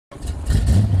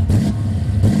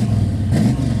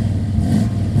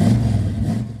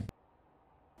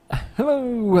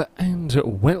Hello and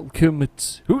welcome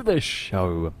to the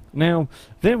show. Now,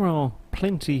 there are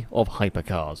plenty of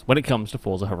hypercars when it comes to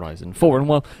Forza Horizon 4, and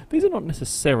while these are not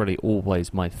necessarily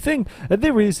always my thing,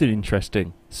 there is an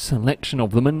interesting selection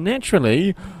of them, and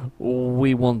naturally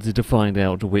we wanted to find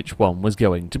out which one was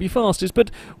going to be fastest. But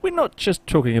we're not just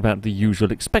talking about the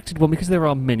usual expected one, because there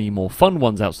are many more fun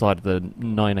ones outside of the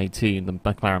 918, the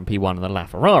McLaren P1 and the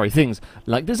LaFerrari, things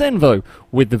like the Zenvo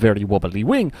with the very wobbly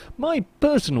wing. My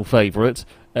personal favourite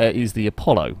is the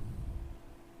Apollo.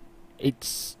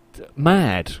 It's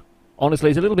mad.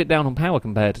 Honestly, it's a little bit down on power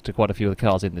compared to quite a few of the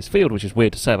cars in this field, which is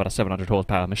weird to say about a 700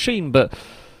 horsepower machine, but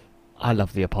I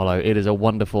love the Apollo. It is a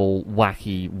wonderful,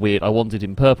 wacky, weird... I want it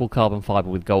in purple carbon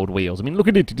fibre with gold wheels. I mean, look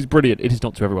at it. It is brilliant. It is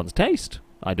not to everyone's taste.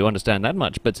 I do understand that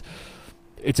much, but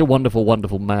it's a wonderful,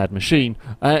 wonderful, mad machine.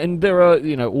 And there are,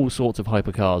 you know, all sorts of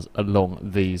hypercars along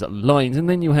these lines. And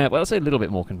then you have, well, I'll say a little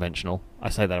bit more conventional. I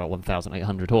say they're at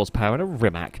 1,800 horsepower and a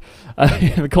Rimac.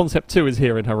 The Concept 2 is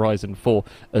here in Horizon 4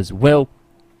 as well.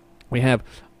 We have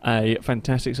a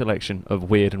fantastic selection of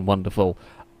weird and wonderful,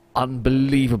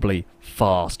 unbelievably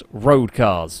fast road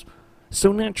cars.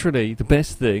 So naturally, the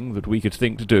best thing that we could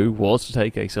think to do was to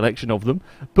take a selection of them,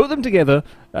 put them together,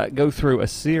 go through a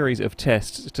series of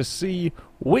tests to see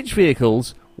which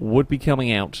vehicles would be coming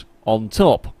out on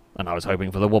top. And I was hoping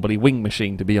for the wobbly wing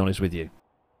machine, to be honest with you.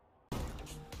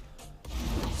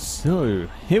 So,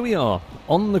 here we are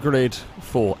on the grid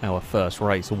for our first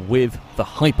race with the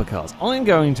hypercars. I'm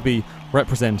going to be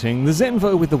representing the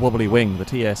Zenvo with the wobbly wing, the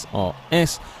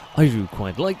TSRS. I do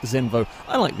quite like the Zenvo.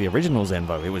 I like the original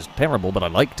Zenvo. It was terrible, but I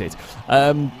liked it.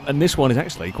 And this one is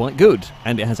actually quite good,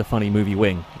 and it has a funny movie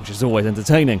wing, which is always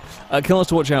entertaining. Cars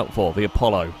to watch out for: the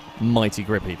Apollo, mighty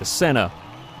grippy. The Senna,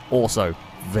 also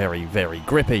very, very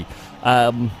grippy.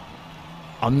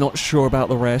 I'm not sure about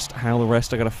the rest, how the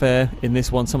rest are going to fare in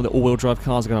this one. Some of the all-wheel drive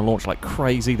cars are going to launch like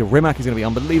crazy. The Rimac is going to be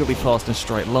unbelievably fast in a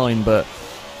straight line, but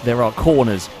there are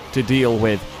corners to deal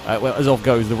with. Well, as off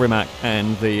goes the Rimac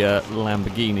and the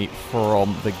Lamborghini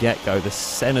from the get-go. The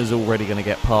Senna's already going to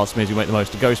get past me as we make the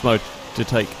most of Ghost Mode to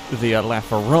take the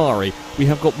LaFerrari. We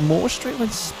have got more straight-line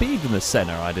speed than the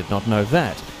Senna. I did not know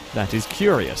that. That is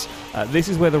curious. This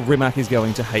is where the Rimac is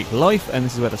going to hate life, and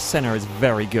this is where the Senna is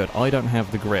very good. I don't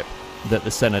have the grip that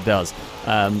the Senna does.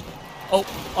 I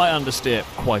understeer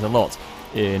quite a lot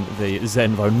in the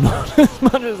Zenvo, not as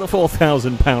much as the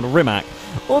 4,000 pound Rimac,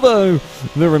 although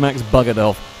the Rimac's buggered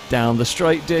off down the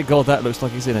straight. Dear God, that looks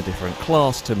like it's in a different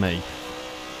class to me.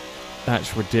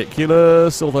 That's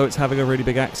ridiculous, although it's having a really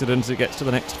big accident as it gets to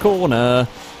the next corner.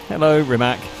 Hello,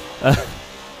 Rimac. Can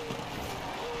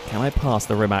I pass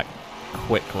the Rimac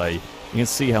quickly? You can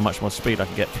see how much more speed I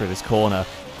can get through this corner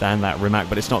than that Rimac,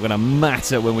 but it's not going to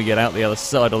matter when we get out the other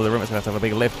side, although the Rimac's going to have a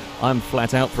big lift. I'm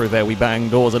flat out through there. We bang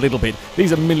doors a little bit.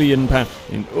 These are £1 million.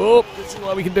 Oh, this is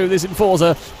why we can do this in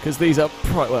Forza, because these are,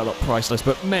 well, not priceless,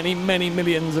 but many, many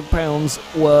millions of pounds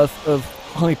worth of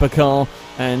hypercar,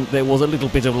 and there was a little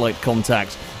bit of light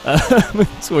contact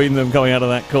between them going out of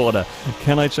that corner.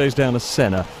 Can I chase down a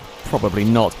Senna? Probably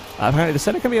not. Apparently the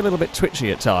Senna can be a little bit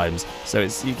twitchy at times, so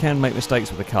you can make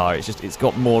mistakes with the car. It's just, it's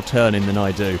got more turning than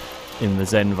I do in the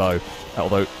Zenvo,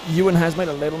 although Ewan has made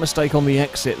a little mistake on the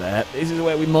exit there. This is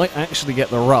where we might actually get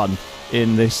the run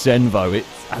in this Zenvo.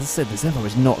 As I said, the Zenvo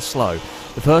is not slow.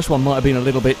 The first one might have been a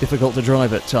little bit difficult to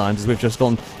drive at times, as we've just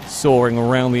gone soaring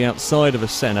around the outside of a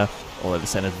Senna, although the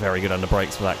Senna's very good under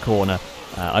brakes for that corner.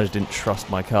 I just didn't trust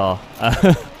my car.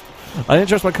 I didn't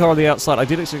trust my car on the outside. I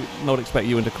did not expect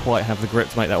Ewan to quite have the grip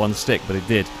to make that one stick, but it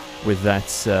did with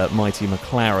that mighty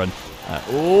McLaren.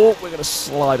 We're going to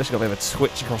slide. I just got a bit of a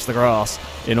twitch across the grass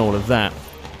in all of that.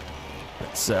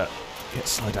 Let's get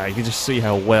slowed down. You can just see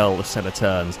how well the Senna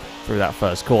turns through that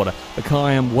first corner. The car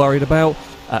I am worried about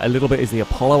a little bit is the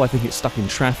Apollo. I think it's stuck in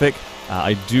traffic.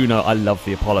 I do know I love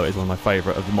the Apollo. It's one of my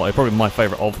favourite of the probably my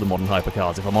favourite of the modern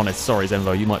hypercars. If I'm honest, sorry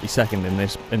Zenvo, you might be second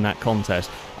in that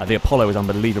contest. The Apollo is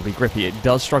unbelievably grippy. It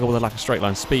does struggle with a lack of straight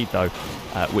line speed though,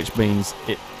 which means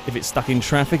if it's stuck in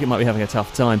traffic, it might be having a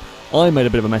tough time. I made a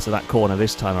bit of a mess of that corner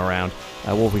this time around.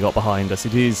 What have we got behind us?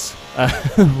 It is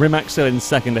Rimac still in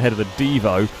second ahead of the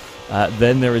Divo.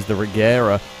 Then there is the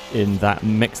Regera in that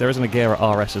mix. There is an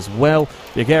Agera RS as well.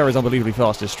 The Agera is unbelievably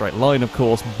fast in a straight line, of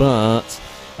course, but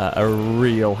a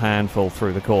real handful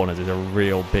through the corners. It's a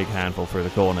real big handful through the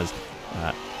corners.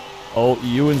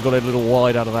 Ewan's got a little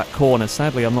wide out of that corner.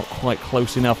 Sadly, I'm not quite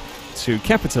close enough to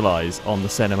capitalise on the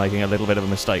Senna making a little bit of a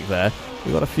mistake there.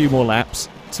 We've got a few more laps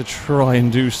to try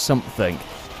and do something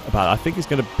about it. I think it's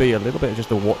going to be a little bit of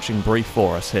just a watching brief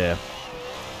for us here.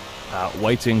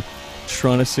 Waiting,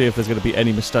 trying to see if there's going to be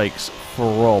any mistakes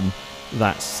from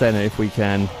that Senna, if we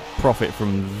can profit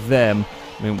from them.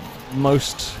 I mean,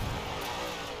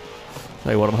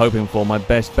 tell you what I'm hoping for. My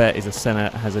best bet is the Senna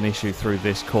has an issue through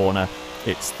this corner.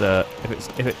 It's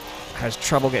if it has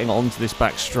trouble getting onto this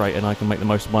back straight, and I can make the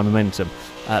most of my momentum.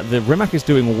 The Rimac is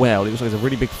doing well. It looks like there's a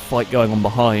really big fight going on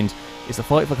behind. It's a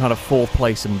fight for kind of 4th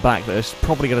place and back that is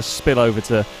probably going to spill over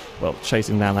to, well,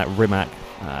 chasing down that Rimac,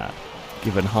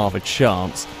 given half a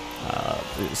chance.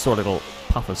 Saw a little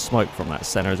puff of smoke from that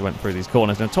Senna as it went through these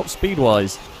corners. Now, top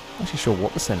speed-wise, I'm actually sure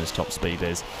what the Senna's top speed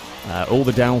is. All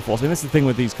the downforce. I mean, this is the thing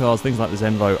with these cars, things like the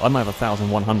Zenvo. I might have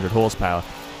 1,100 horsepower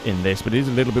in this, but it is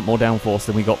a little bit more downforce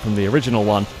than we got from the original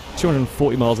one.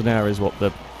 240 miles an hour is what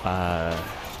the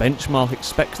benchmark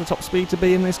expects the top speed to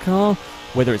be in this car.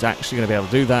 Whether it's actually going to be able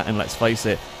to do that, and let's face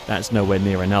it, that's nowhere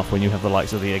near enough when you have the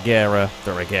likes of the Agera,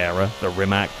 the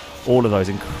Rimac, all of those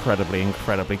incredibly,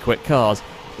 incredibly quick cars.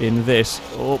 In this,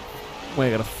 we're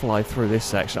going to fly through this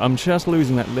section. I'm just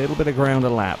losing that little bit of ground a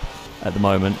lap at the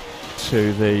moment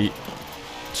to the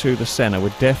Senna. We're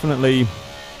definitely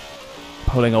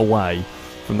pulling away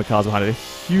from the cars behind it. A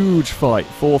huge fight.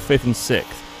 4th, 5th and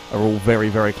 6th are all very,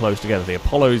 very close together. The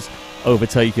Apollo's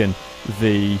overtaken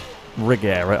the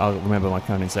Rigera. I'll remember my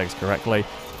counting segs correctly.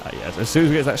 Yes, as soon as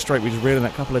we get that straight, we just reel in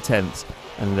that couple of tenths,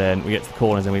 and then we get to the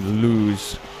corners and we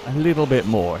lose a little bit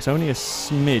more. It's only a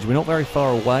smidge. We're not very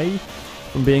far away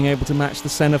from being able to match the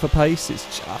Senna for pace.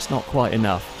 It's just not quite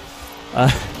enough.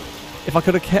 If I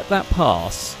could have kept that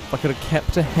pass, if I could have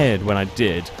kept ahead when I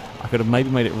did, I could have maybe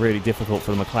made it really difficult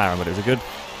for the McLaren, but it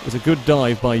was a good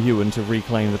dive by Ewan to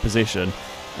reclaim the position,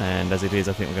 and as it is,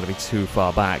 I think we're going to be too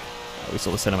far back. We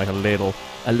saw the Senna make a little,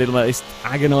 it's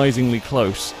agonisingly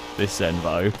close, this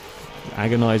Zenvo.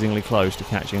 Agonisingly close to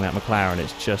catching that McLaren.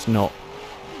 It's just not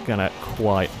going to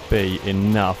quite be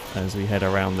enough as we head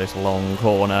around this long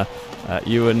corner.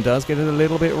 Ewan does get it a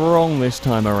little bit wrong this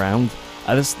time around.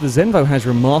 The Zenvo has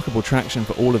remarkable traction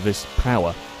for all of this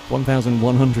power.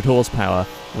 1,100 horsepower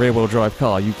rear-wheel drive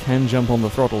car. You can jump on the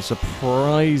throttle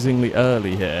surprisingly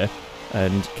early here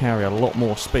and carry a lot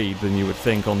more speed than you would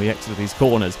think on the exit of these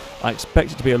corners. I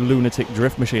expect it to be a lunatic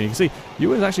drift machine. You can see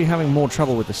Ewan's actually having more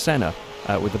trouble with the Senna,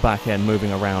 with the back end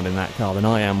moving around in that car than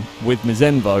I am with my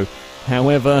Zenvo.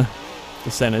 However,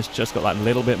 the Senna's just got that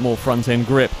little bit more front end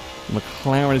grip. The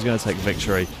McLaren is going to take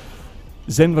victory.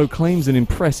 Zenvo claims an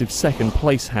impressive 2nd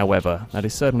place, however. That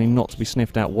is certainly not to be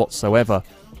sniffed at whatsoever.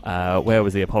 Where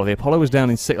was the Apollo? The Apollo was down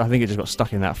in 6th. I think it just got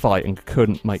stuck in that fight and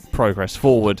couldn't make progress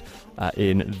forward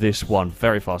in this one.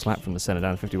 Very fast lap from the Senna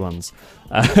down to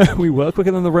 51s. We were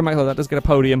quicker than the Rimac, though. That does get a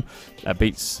podium.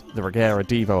 Beats the Rigera,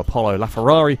 Divo, Apollo.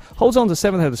 LaFerrari holds on to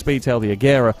 7th ahead of the Speedtail. The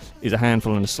Agera is a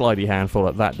handful and a slidey handful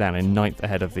at that, down in 9th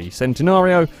ahead of the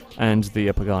Centenario and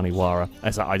the Pagani Huayra.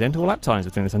 There's identical lap times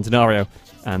between the Centenario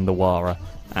and the Huayra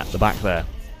at the back there.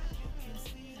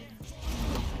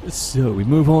 So we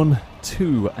move on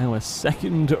to our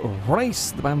second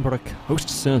race. The Bambara Coast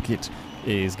Circuit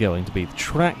is going to be the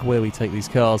track where we take these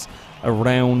cars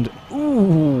around.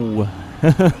 Ooh!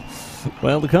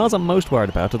 Well, the cars I'm most worried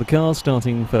about are the cars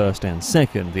starting 1st and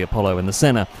 2nd, the Apollo and the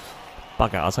Senna.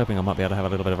 Bugger, I was hoping I might be able to have a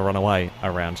little bit of a runaway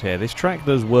around here. This track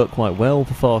does work quite well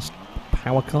for fast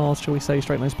power cars, shall we say,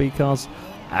 straight-line speed cars.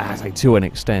 I say to an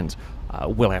extent.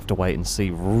 We'll have to wait and see,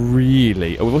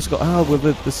 really. We've also got,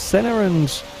 the Senna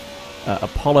and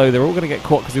Apollo, they're all going to get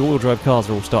caught because the all-wheel drive cars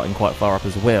are all starting quite far up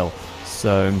as well.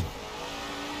 So,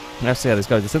 let's see how this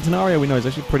goes. The Centenario, we know, is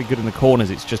actually pretty good in the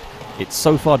corners. It's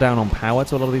so far down on power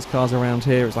to a lot of these cars around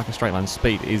here, it's like a straight-line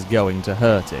speed is going to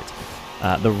hurt it.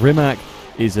 The Rimac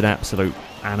is an absolute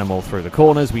animal through the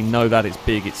corners. We know that. It's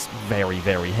big, it's very,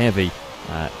 very heavy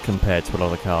compared to a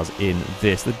lot of the cars in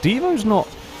this. The Divo's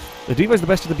the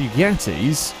best of the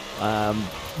Bugattis,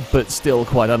 but still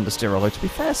quite understeer, although to be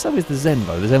fair, so is the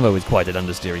Zenvo. The Zenvo is quite an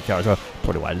understeery car as well,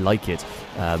 probably why I like it.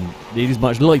 It is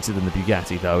much lighter than the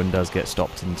Bugatti, though, and does get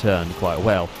stopped and turned quite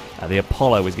well. The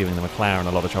Apollo is giving the McLaren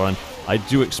a lot of trouble, and I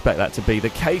do expect that to be the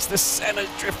case. The Senna's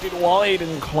drifted wide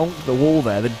and clonked the wall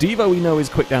there. The Divo we know is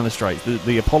quick down the straight.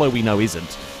 The Apollo we know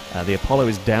isn't. The Apollo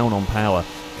is down on power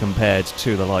compared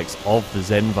to the likes of the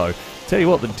Zenvo. Tell you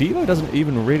what, the Divo doesn't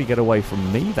even really get away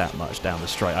from me that much down the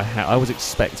straight. I was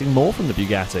expecting more from the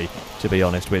Bugatti, to be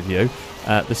honest with you.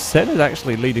 The Senna is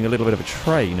actually leading a little bit of a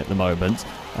train at the moment.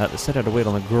 The Senna had a wheel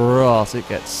on the grass. It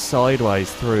gets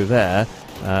sideways through there.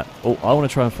 I want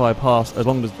to try and fly past,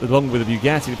 along with the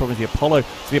Bugatti. The problem is the Apollo.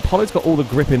 So the Apollo's got all the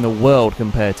grip in the world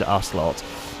compared to us lot.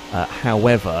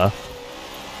 However,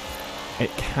 it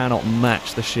cannot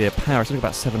match the sheer power. It's only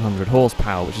about 700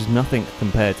 horsepower, which is nothing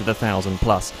compared to the 1,000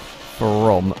 plus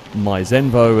from my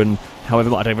Zenvo, and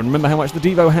however, I don't even remember how much the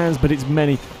Divo has, but it's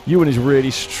many. Ewan is really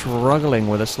struggling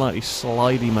with a slightly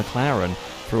slidey McLaren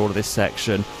through all of this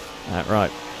section. Right,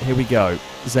 here we go.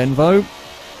 Zenvo,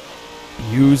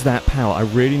 use that power. I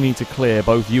really need to clear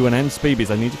both you and Speebies.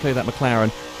 I need to clear that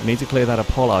McLaren. I need to clear that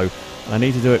Apollo. And I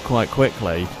need to do it quite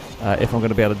quickly if I'm going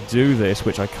to be able to do this,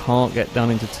 which I can't get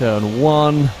done into turn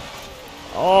 1.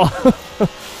 Oh,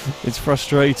 it's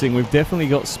frustrating. We've definitely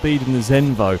got speed in the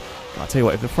Zenvo. I'll tell you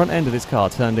what, if the front end of this car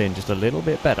turned in just a little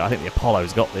bit better, I think the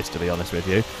Apollo's got this, to be honest with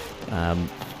you.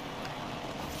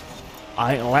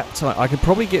 I could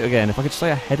probably get, again, if I could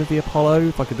stay ahead of the Apollo,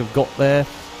 if I could have got there,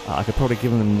 I could probably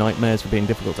give them nightmares for being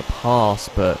difficult to pass,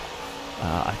 but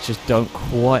I just don't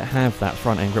quite have that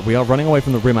front end grip. We are running away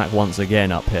from the Rimac once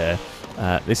again up here.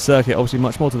 This circuit, obviously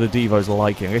much more to the Divo's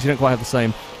liking. I guess you don't quite have the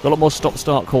same, got a lot more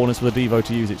stop-start corners for the Divo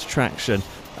to use its traction.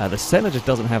 The Senna just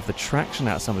doesn't have the traction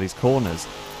out of some of these corners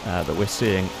that we're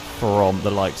seeing from the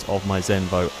likes of my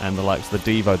Zenvo and the likes of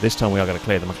the Divo. This time we are going to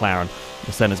clear the McLaren.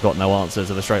 The Senna's got no answer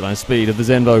to the straight line speed of the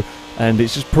Zenvo, and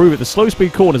it's just proved the slow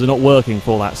speed corners are not working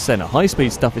for that Senna. High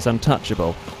speed stuff is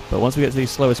untouchable, but once we get to these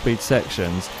slower speed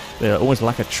sections, the almost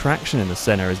lack of traction in the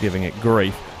Senna is giving it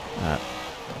grief.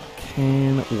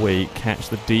 Can we catch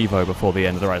the Divo before the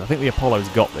end of the race? I think the Apollo's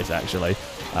got this, actually.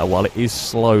 While it is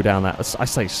slow down that... I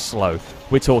say slow.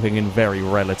 We're talking in very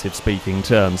relative speaking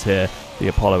terms here. The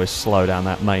Apollo is slow down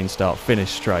that main start-finish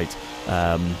straight.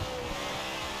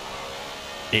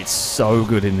 It's so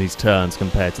good in these turns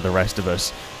compared to the rest of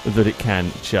us that it can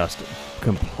just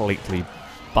completely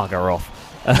bugger off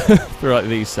throughout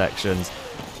these sections.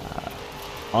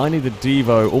 I need the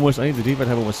Divo to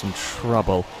have almost some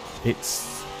trouble.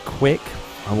 It's quick,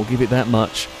 I will give it that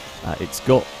much. It's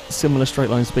got similar straight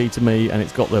line speed to me, and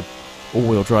it's got the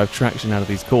all-wheel drive traction out of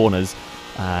these corners.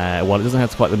 While it doesn't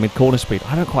have quite the mid-corner speed,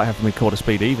 I don't quite have the mid-corner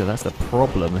speed either. That's the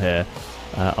problem here.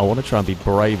 I want to try and be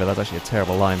braver. That's actually a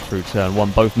terrible line through turn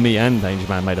 1. Both me and Danger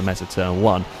Man made a mess of turn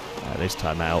 1 this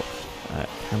time out.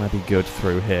 Can I be good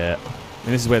through here?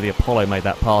 And this is where the Apollo made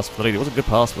that pass for the lead. It was a good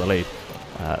pass for the lead.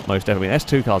 Most definitely.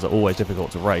 S2 cars are always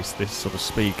difficult to race. This sort of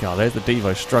speed car. There's the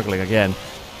Divo struggling again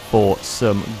for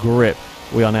some grip.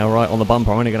 We are now right on the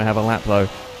bumper. I'm only going to have a lap, though,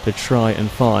 to try and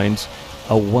find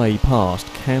a way past.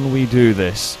 Can we do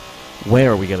this?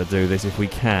 Where are we going to do this if we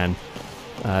can?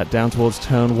 Down towards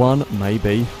turn 1,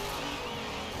 maybe.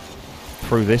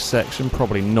 Through this section,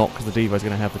 probably not, because the Divo's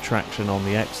going to have the traction on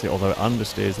the exit, although it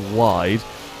understeers wide.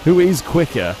 Who is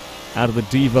quicker out of the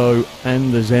Divo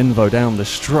and the Zenvo down the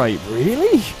straight?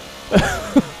 Really?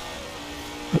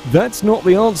 That's not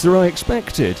the answer I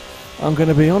expected. I'm going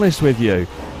to be honest with you.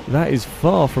 That is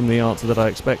far from the answer that I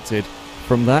expected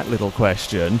from that little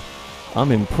question.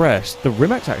 I'm impressed. The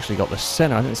Rimac's actually got the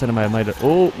Senna. I think the Senna may have made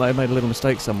a little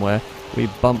mistake somewhere. We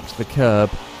bumped the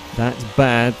curb. That's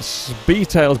bad. The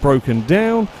Speedtail's broken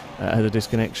down. Had a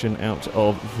disconnection out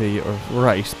of the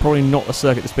race. Probably not the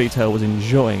circuit the Speedtail was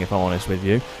enjoying, if I'm honest with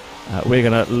you. We're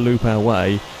going to loop our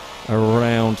way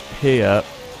around here.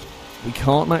 We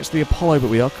can't match the Apollo, but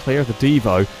we are clear of the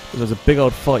Divo. There's a big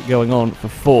old fight going on for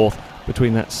 4th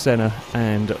between that Senna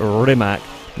and Rimac.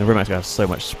 And the Rimac's going to have so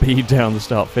much speed down the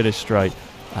start-finish straight.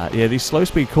 Yeah, these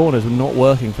slow-speed corners are not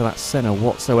working for that Senna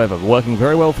whatsoever. Working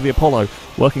very well for the Apollo,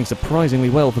 working surprisingly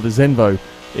well for the Zenvo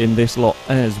in this lot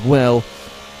as well.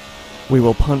 We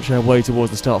will punch our way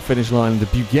towards the start-finish line. The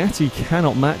Bugatti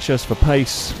cannot match us for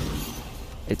pace.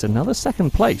 It's another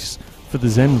second place for the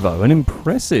Zenvo. An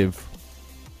impressive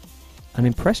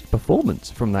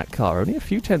performance from that car. Only a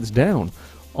few tenths down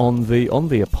on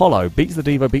the Apollo. Beats the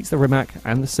Divo, beats the Rimac,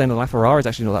 and the Senna. LaFerrari is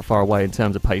actually not that far away in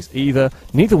terms of pace either.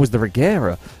 Neither was the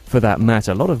Regera, for that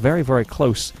matter. A lot of very, very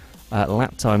close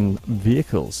lap time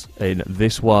vehicles in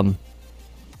this one.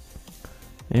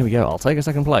 Here we go. I'll take a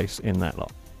second place in that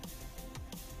lot.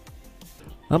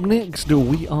 Up next,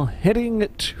 we are heading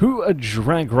to a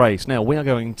drag race. Now, we are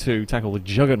going to tackle the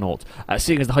Juggernaut.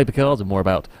 Seeing as the Hypercars are more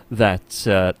about that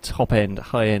top-end,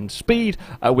 high-end speed,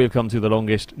 we've come to the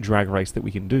longest drag race that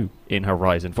we can do in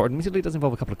Horizon. For admittedly, it does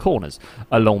involve a couple of corners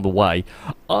along the way.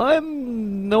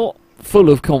 I'm not full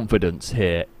of confidence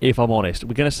here, if I'm honest.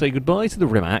 We're going to say goodbye to the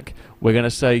Rimac. We're going to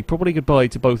say probably goodbye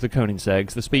to both the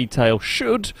Koenigsegg's. The Speedtail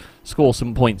should score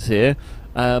some points here.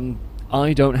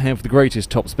 I don't have the greatest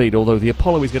top speed, although the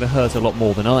Apollo is going to hurt a lot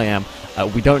more than I am.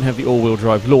 We don't have the all-wheel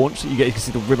drive launch, so you can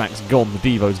see the Rimac's gone, the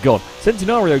Divo's gone.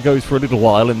 Centenario goes for a little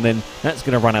while, and then that's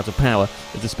going to run out of power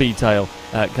as the Speedtail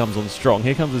comes on strong.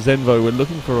 Here comes the Zenvo. We're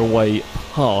looking for a way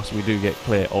past. We do get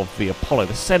clear of the Apollo.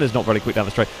 The Senna's not very quick down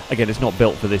the straight. Again, it's not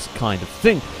built for this kind of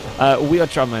thing. We are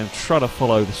trying to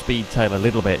follow the Speedtail a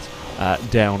little bit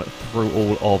down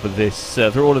through all of this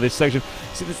section.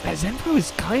 See, the Zenvo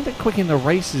is kind of quick in the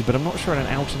races, but I'm not sure in an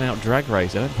out-and-out drag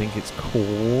race. I don't think it's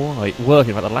quite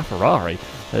working. But the LaFerrari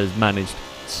has managed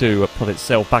to put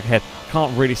itself back ahead.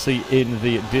 Can't really see in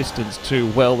the distance too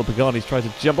well. The Pagani's tried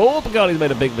to jump. Oh, Pagani's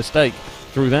made a big mistake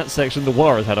through that section. The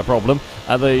Wara's had a problem.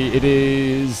 It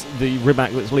is the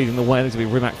Rimac that's leading the way. It's going to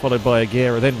be Rimac followed by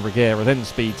Agera, then Regera, then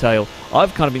Speedtail.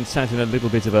 I've kind of been sat in a little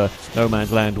bit of a no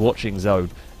man's land watching zone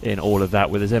in all of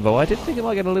that with the Zenvo. I did think it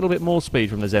might get a little bit more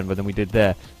speed from the Zenvo than we did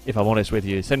there, if I'm honest with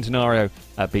you. Centenario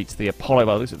beats the Apollo.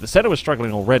 Well, the Senna was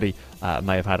struggling already.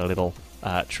 May have had a little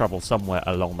trouble somewhere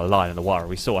along the line, and the Wara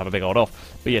we saw have a big old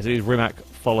off. But yes, it is Rimac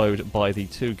followed by the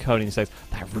two Koning states.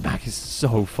 That Rimac is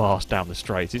so fast down the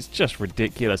straight. It's just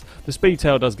ridiculous. The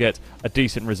Speedtail does get a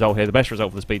decent result here. The best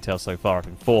result for the Speedtail so far, up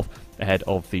in 4th ahead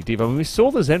of the Divo. And we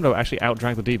saw the Zenvo actually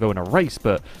outdrag the Divo in a race,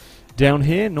 but down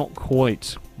here, not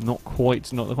quite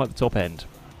the top end.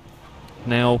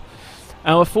 Now,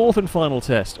 our 4th and final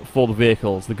test for the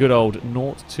vehicles, the good old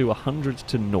 0 to 100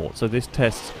 to 0. So this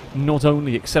tests not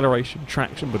only acceleration,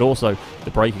 traction, but also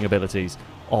the braking abilities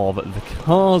of the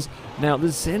cars. Now, the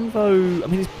Zenvo, I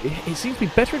mean, it seems to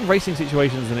be better in racing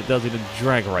situations than it does in a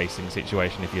drag racing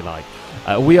situation, if you like.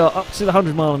 We are up to the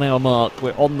 100-mile-an-hour mark.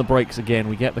 We're on the brakes again.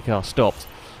 We get the car stopped,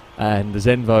 and the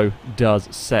Zenvo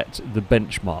does set the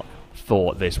benchmark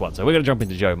for this one. So we're going to jump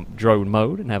into drone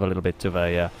mode and have a little bit of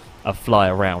a fly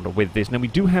around with this. Now, we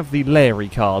do have the Larry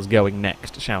cars going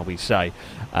next, shall we say.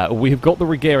 We have got the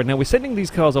Regera. Now, we're sending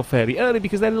these cars off fairly early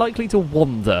because they're likely to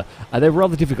wander. They're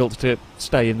rather difficult to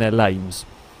stay in their lanes.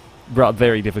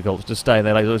 Very difficult to stay in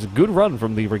their lanes. So it's a good run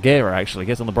from the Regera, actually.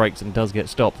 Gets on the brakes and does get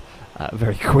stopped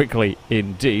very quickly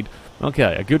indeed.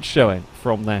 Okay, a good showing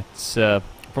from that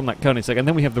Koenigsegg. And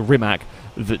then we have the Rimac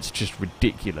that's just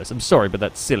ridiculous. I'm sorry, but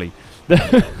that's silly.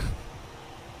 That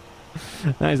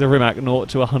is the Rimac 0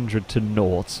 to 100 to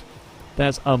 0.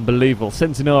 That's unbelievable.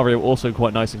 Centenario also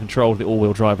quite nice and controlled, the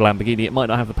all-wheel drive Lamborghini. It might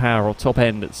not have the power or top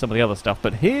end at some of the other stuff,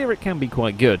 but here it can be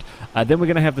quite good. Then we're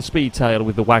going to have the Speedtail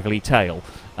with the waggly tail.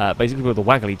 Basically with the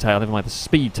waggly tail, never mind the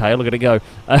Speedtail, we're going to go.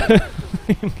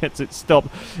 Gets it stopped.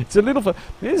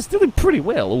 It's still did pretty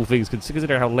well, all things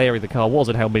considering how Larry the car was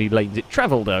and how many lanes it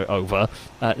travelled over.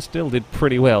 It still did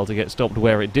pretty well to get stopped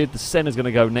where it did. The Senna's going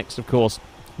to go next, of course.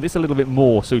 This is a little bit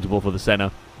more suitable for the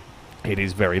Senna. It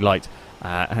is very light.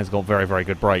 Has got very, very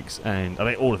good brakes, and I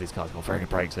think all of these cars have got very good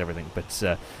brakes and everything.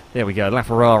 But there we go,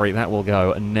 LaFerrari, that will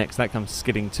go next. That comes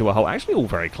skidding to a hole. Actually, all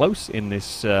very close in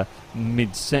this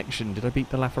mid-section. Did I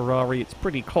beat the LaFerrari? It's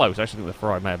pretty close. I actually think the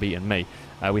Ferrari may have beaten me.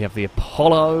 We have the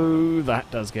Apollo. That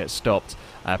does get stopped.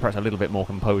 Perhaps a little bit more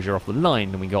composure off the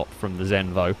line than we got from the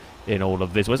Zenvo in all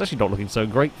of this. Well, it's actually not looking so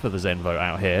great for the Zenvo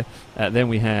out here. Then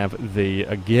we have the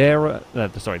Agera.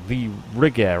 The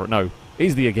Regera. No.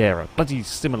 Is the Agera. Bloody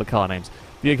similar car names.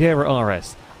 The Agera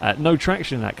RS. No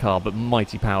traction in that car, but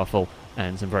mighty powerful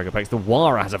and some very good brakes. The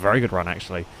Wara has a very good run,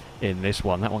 actually, in this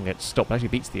one. That one gets stopped. Actually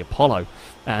beats the Apollo.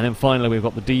 And then finally we've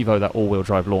got the Divo. That all-wheel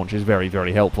drive launch is very,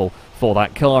 very helpful for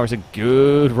that car. It's a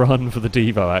good run for the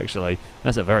Divo, actually.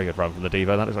 That's a very good run for the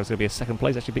Divo. That looks like it's going to be a second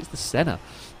place. Actually beats the Senna.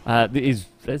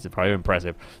 That's very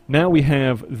impressive. Now we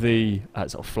have the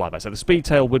sort of flyby. So the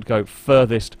Speedtail would go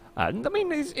furthest. I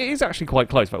mean, it is actually quite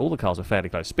close, but all the cars are fairly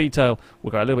close. Speedtail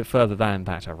will go a little bit further than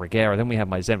that Regera. Then we have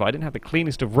my Zenvo. I didn't have the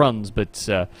cleanest of runs, but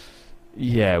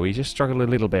yeah, we just struggled a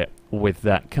little bit with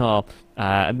that car.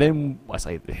 And then, I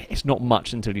say, it's not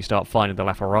much until you start finding the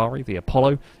LaFerrari. The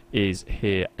Apollo is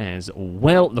here as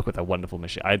well. Look at that wonderful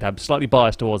machine. I'm slightly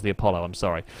biased towards the Apollo, I'm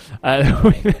sorry.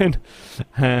 We then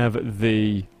have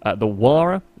the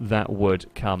Wara. That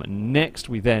would come next.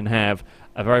 We then have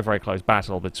a very, very close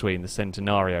battle between the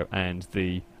Centenario and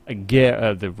the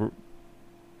Agera,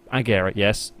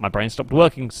 yes, my brain stopped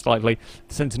working slightly.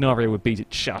 The Centenario would beat it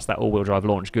just. That all-wheel drive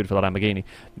launch, good for the Lamborghini.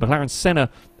 The McLaren Senna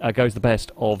goes the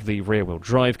best of the rear-wheel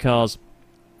drive cars,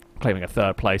 claiming a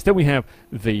third place. Then we have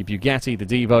the Bugatti, the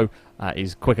Divo,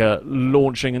 is quicker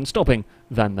launching and stopping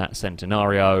than that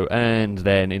Centenario. And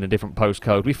then in a different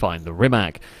postcode, we find the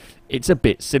Rimac. It's a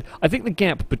bit silly. I think the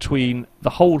gap between the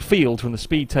whole field from the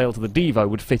Speedtail to the Divo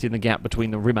would fit in the gap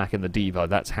between the Rimac and the Divo.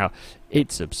 That's how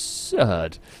it's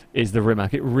absurd, is the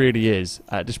Rimac. It really is.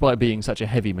 Despite being such a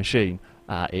heavy machine,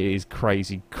 it is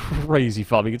crazy, crazy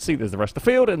fun. You can see there's the rest of the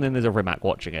field, and then there's a Rimac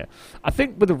watching it. I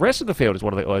think with the rest of the field, it's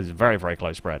a very, very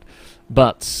close spread.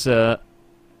 But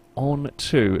on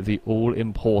to the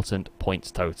all-important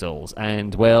points totals.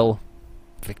 And, well,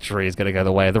 victory is going to go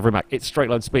the way of the Rimac. Its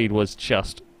straight-line speed was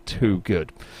just too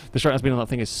good. The straight line speed on that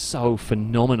thing is so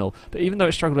phenomenal that even though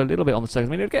it struggled a little bit on the circuits,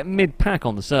 I mean, it would get mid-pack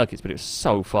on the circuits, but it was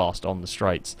so fast on the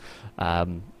straights.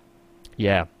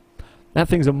 Yeah, that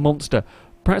thing's a monster.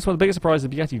 Perhaps one of the biggest surprises,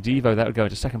 the Bugatti Divo, that would go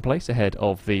into second place ahead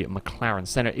of the McLaren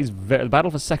Senna. The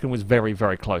battle for second was very,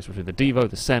 very close between the Divo,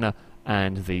 the Senna,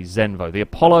 and the Zenvo. The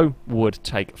Apollo would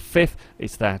take 5th.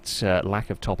 It's that lack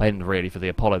of top end, really, for the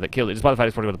Apollo that killed it. Despite the fact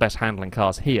it's probably one of the best handling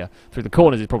cars here. Through the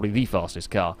corners, it's probably the fastest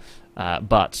car.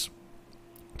 But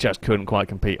just couldn't quite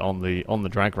compete on the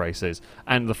drag races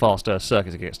and the faster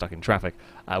circuits that get stuck in traffic.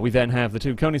 We then have the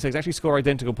two Koenigseggs actually score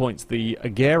identical points. The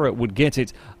Agera would get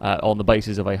it on the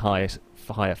basis of a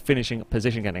higher finishing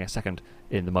position, getting a 2nd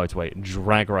in the motorway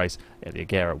drag race. Yeah, the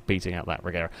Agera beating out that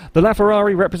Regera. The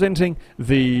LaFerrari representing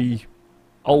the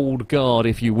old guard,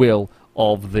 if you will,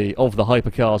 of the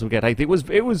hypercars would get 8th.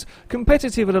 It was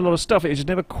competitive in a lot of stuff. It just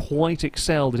never quite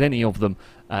excelled at any of them.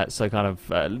 So kind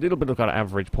of a little bit of kind of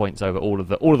average points over all of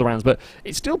the rounds, but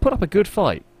it still put up a good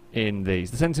fight in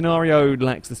these. The Centenario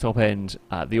lacks the top end.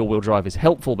 The all-wheel drive is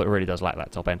helpful, but it really does lack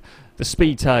that top end. The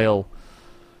Speedtail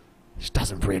just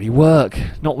doesn't really work.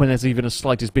 Not when there's even a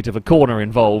slightest bit of a corner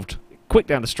involved. Quick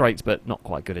down the straights, but not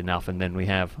quite good enough. And then we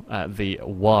have the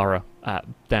Wara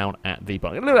down at the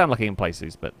bottom. A little unlucky in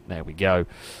places, but there we go.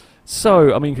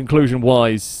 So, I mean,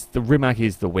 conclusion-wise, the Rimac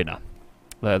is the winner.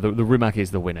 The Rimac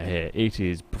is the winner here. It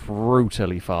is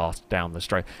brutally fast down the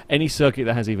straight. Any circuit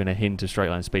that has even a hint of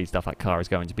straight-line speed stuff, that car is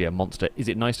going to be a monster. Is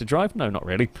it nice to drive? No, not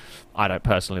really. I don't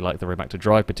personally like the Rimac to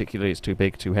drive, particularly. It's too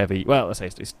big, too heavy. Well, let's say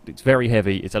it's very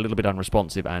heavy. It's a little bit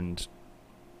unresponsive, and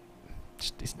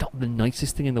it's not the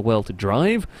nicest thing in the world to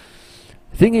drive.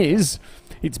 Thing is,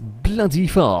 it's bloody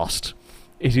fast.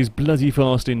 It is bloody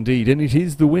fast indeed, and it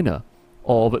is the winner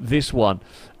of this one.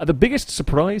 The biggest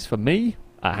surprise for me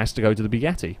has to go to the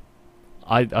Bugatti.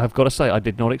 I've got to say, I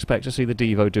did not expect to see the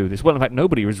Divo do this well. In fact,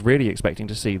 nobody was really expecting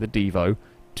to see the Divo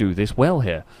do this well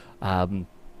here.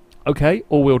 Okay,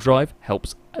 all-wheel drive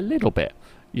helps a little bit.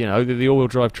 You know, the all-wheel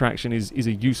drive traction is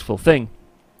a useful thing.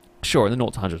 Sure, in the 0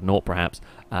 to 100 naught perhaps,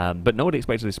 but nobody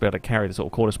expected this to be able to carry the sort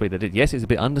of quarter speed they did. Yes, it's a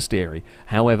bit understeery.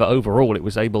 However, overall, it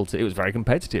was very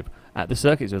competitive at the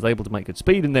circuits. It was able to make good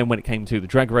speed, and then when it came to the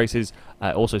drag races,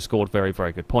 also scored very,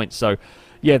 very good points. So,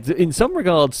 yeah, in some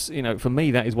regards, you know, for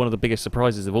me, that is one of the biggest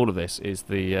surprises of all of this, is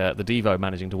the Divo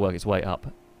managing to work its way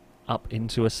up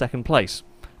into a 2nd place.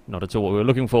 Not at all what we were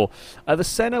looking for. The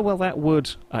Senna, well, that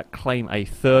would claim a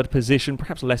 3rd position.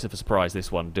 Perhaps less of a surprise,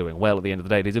 this one doing well at the end of the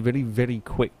day. It is a very, very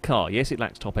quick car. Yes, it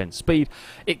lacks top-end speed.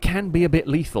 It can be a bit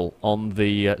lethal on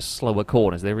the slower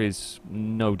corners. There is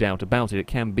no doubt about it. It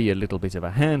can be a little bit of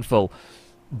a handful,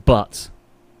 but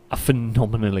a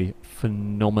phenomenally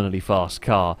fast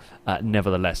car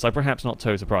nevertheless. So perhaps not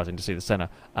too surprising to see the Senna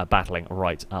battling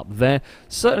right up there.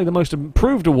 Certainly the most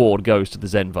improved award goes to the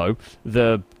Zenvo.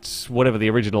 Whatever the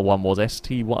original one was,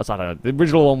 ST was, I don't know. The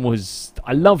original one was,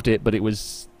 I loved it, but it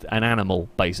was an animal,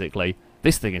 basically.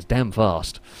 This thing is damn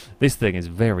fast. This thing is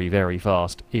very, very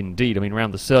fast indeed. I mean,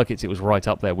 around the circuits, it was right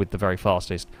up there with the very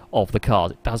fastest of the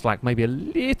cars. It does lack maybe a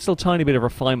little tiny bit of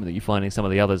refinement that you find in some of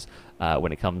the others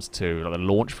when it comes to like, the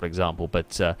launch, for example.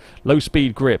 But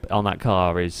low-speed grip on that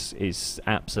car is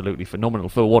absolutely phenomenal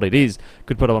for what it is.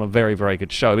 Could put on a very, very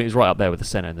good show. I mean, it's right up there with the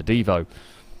Senna and the Divo.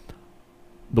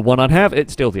 The one I'd have,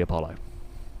 it's still the Apollo.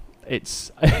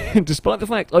 It's, despite the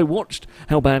fact I watched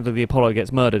how badly the Apollo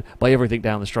gets murdered by everything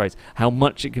down the straights, how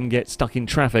much it can get stuck in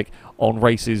traffic on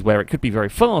races where it could be very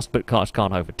fast but cars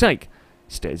can't overtake,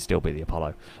 it'd still be the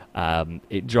Apollo.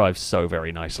 It drives so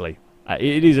very nicely.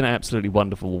 It is an absolutely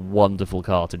wonderful, wonderful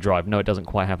car to drive. No, it doesn't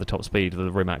quite have the top speed of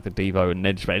the Rimac, the Divo, and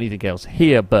anything else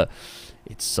here, but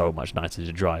it's so much nicer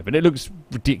to drive, and it looks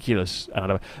ridiculous. I don't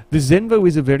know. The Zenvo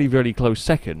is a very, very close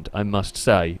 2nd, I must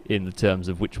say, in the terms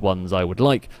of which ones I would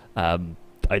like. I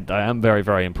am very,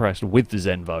 very impressed with the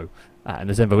Zenvo, and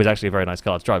the Zenvo is actually a very nice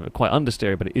car to drive. Quite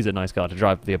understeery, but it is a nice car to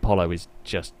drive. The Apollo is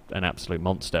just an absolute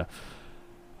monster.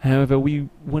 However, we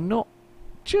were not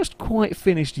just quite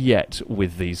finished yet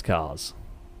with these cars.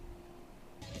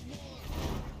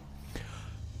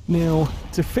 Now,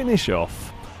 to finish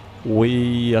off,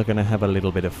 we are going to have a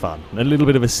little bit of fun, a little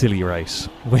bit of a silly race.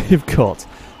 We've got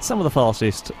some of the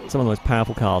fastest, some of the most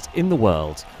powerful cars in the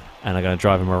world, and are going to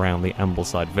drive them around the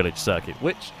Ambleside Village circuit,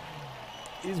 which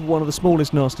is one of the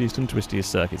smallest, nastiest and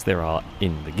twistiest circuits there are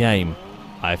in the game.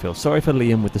 I feel sorry for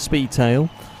Liam with the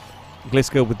Speedtail,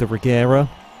 Gliska with the Regera.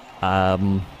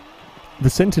 The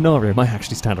Centenario might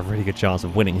actually stand a really good chance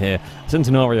of winning here.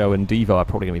 Centenario and Divo are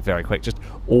probably going to be very quick, just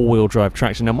all-wheel drive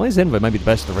traction. Now, my Zenvo may be the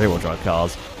best of the rear-wheel drive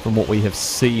cars from what we have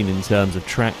seen in terms of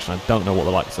traction. I don't know what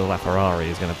the likes of the LaFerrari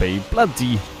is going to be.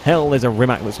 Bloody hell, there's a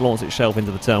Rimac that's launched itself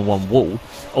into the turn 1 wall.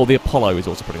 Oh, the Apollo is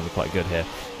also putting them quite good here.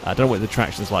 I don't know what the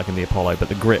traction's like in the Apollo, but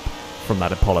the grip from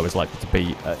that Apollo is likely to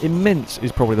be immense,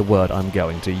 is probably the word I'm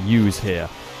going to use here.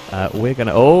 We're going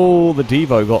to... Oh, the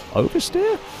Divo got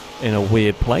oversteer? in a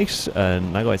weird place,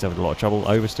 and that guy's having a lot of trouble.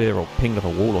 Oversteer or pinged off a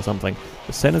wall or something.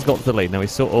 The Senna's got to the lead. Now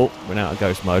he's we're now out of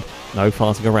ghost mode. No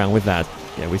farting around with that.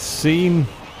 Yeah, we've seen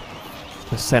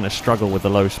the Senna struggle with the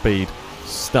low speed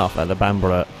stuff at the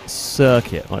Bambara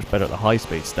circuit. Much better at the high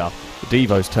speed stuff. The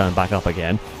Divo's turned back up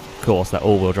again. Of course, that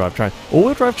all-wheel drive traction.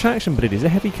 All-wheel drive traction, but it is a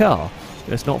heavy car.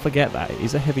 Let's not forget that. It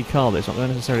is a heavy car that's not going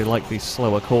to necessarily like these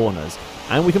slower corners.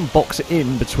 And we can box it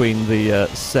in between the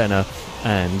Senna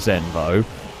and Zenvo.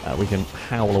 We can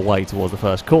howl away towards the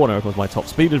first corner. Of course, my top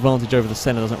speed advantage over the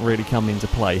Senna doesn't really come into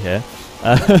play here.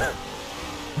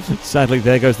 Sadly,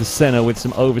 there goes the Senna with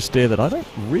some oversteer that I don't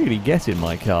really get in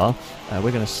my car.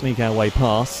 We're going to sneak our way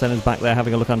past. Senna's back there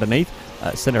having a look underneath.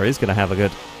 Senna is going to have a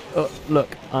good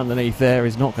look underneath there.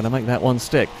 He's not going to make that one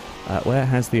stick. Where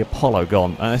has the Apollo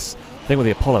gone? The thing with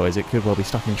the Apollo is it could well be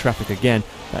stuck in traffic again.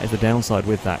 That is the downside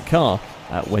with that car.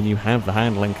 When you have the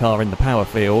handling car in the power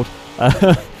field,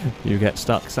 you get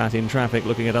stuck sat in traffic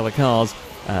looking at other cars,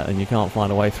 and you can't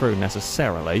find a way through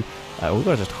necessarily. We've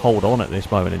got to just hold on at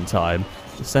this moment in time.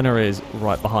 The Senna is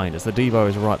right behind us. The Divo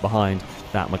is right behind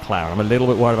that McLaren. I'm a little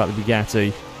bit worried about the Bugatti.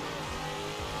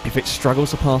 If it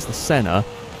struggles to pass the Senna,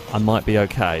 I might be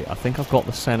okay. I think I've got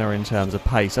the Senna in terms of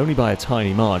pace, only by a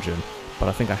tiny margin, but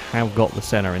I think I have got the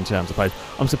Senna in terms of pace.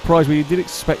 I'm surprised. We did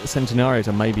expect the Centenario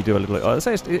to maybe do a little bit. I'd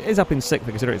say it is up in 6th,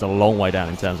 considering it's a long way down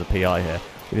in terms of PI here.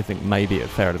 We did think maybe it would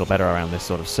fare a little better around this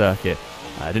sort of circuit.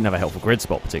 I didn't have a helpful grid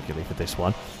spot particularly for this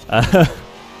one.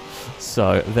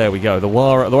 So there we go. The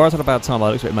Wara's had a bad time. I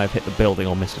looks like it may have hit the building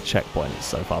or missed a checkpoint. It's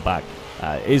so far back.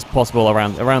 It is possible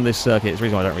around this circuit. It's the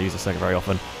reason why I don't really use the circuit very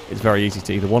often. It's very easy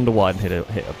to either wander wide and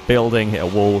hit a building, hit a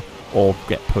wall, or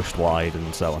get pushed wide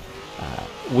and so on.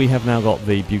 We have now got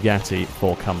the Bugatti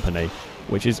for company,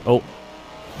 which is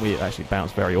we actually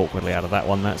bounced very awkwardly out of that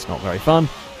one. That's not very fun.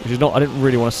 Which is not. I didn't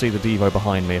really want to see the Divo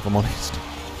behind me, if I'm honest.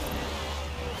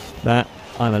 That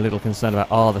I'm a little concerned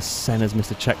about. The Senna's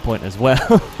missed a checkpoint as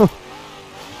well.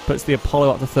 Puts the Apollo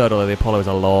up to 3rd, although the Apollo is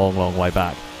a long, long way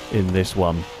back in this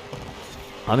one.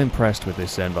 I'm impressed with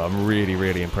this Zenvo. I'm really,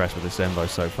 really impressed with this Zenvo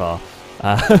so far.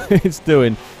 It's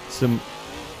doing some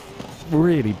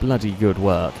really bloody good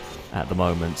work at the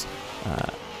moment.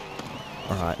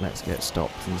 Alright, let's get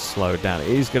stopped and slowed down. It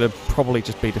is going to probably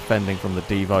just be defending from the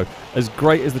Divo. As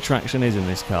great as the traction is in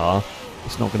this car,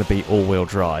 it's not going to be all-wheel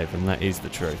drive, and that is the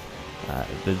truth.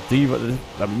 The Divo,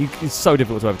 I mean, it's so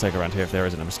difficult to overtake around here if there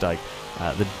isn't a mistake.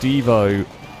 The Divo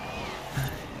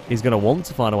is going to want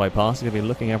to find a way past. He's going to be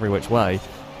looking every which way.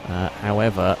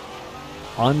 However,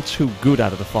 I'm too good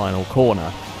out of the final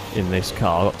corner in this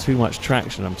car. I've got too much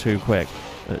traction. I'm too quick.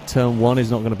 Turn 1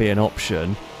 is not going to be an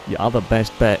option. The other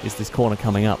best bet is this corner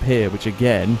coming up here, which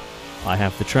again, I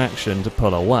have the traction to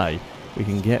pull away. We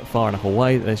can get far enough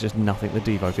away that there's just nothing the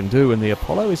Divo can do, and the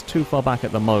Apollo is too far back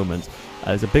at the moment.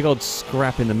 There's a big odd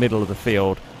scrap in the middle of the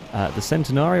field. The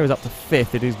Centenario is up to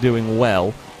 5th. It is doing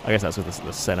well. I guess that's because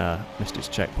the Senna missed its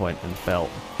checkpoint and fell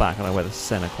back. I don't know where the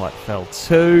Senna quite fell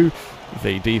to.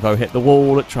 The Divo hit the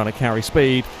wall, trying to carry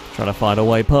speed, trying to find a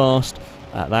way past.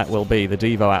 That will be the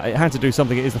Divo out. It had to do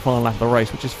something. It is the final lap of the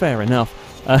race, which is fair enough.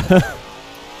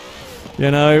 You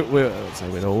know,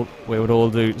 we would all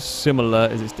do similar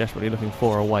as it's desperately looking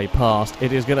for a way past.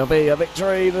 It is going to be a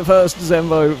victory. The first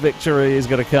Zenvo victory is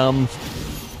going to come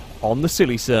on the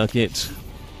silly circuit.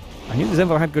 I think the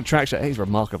Zenvo had good traction. He's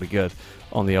remarkably good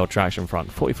on the old traction front.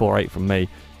 44.8 from me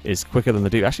is quicker than the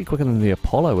Divo. Actually quicker than the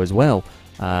Apollo as well.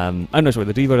 Oh no, sorry,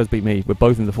 the Divo does beat me. We're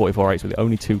both in the 44.8s. We're the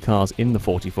only two cars in the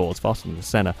 44s, faster than the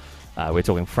Senna. We're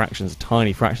talking fractions,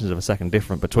 tiny fractions of a second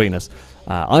different between us.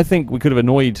 I think we could have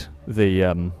annoyed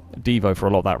the Divo for a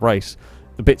lot of that race.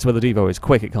 The bits where the Divo is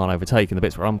quick, it can't overtake, and the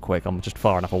bits where I'm quick, I'm just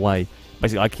far enough away.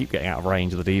 Basically, I keep getting out of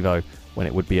range of the Divo when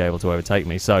it would be able to overtake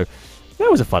me. So,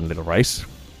 that was a fun little race.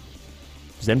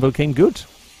 Zenvo came good.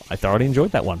 I thoroughly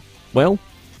enjoyed that one. Well,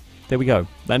 there we go.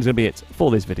 That is going to be it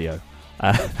for this video.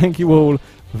 Thank you all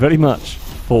very much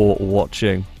for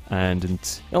watching, and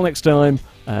until next time,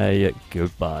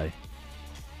 goodbye.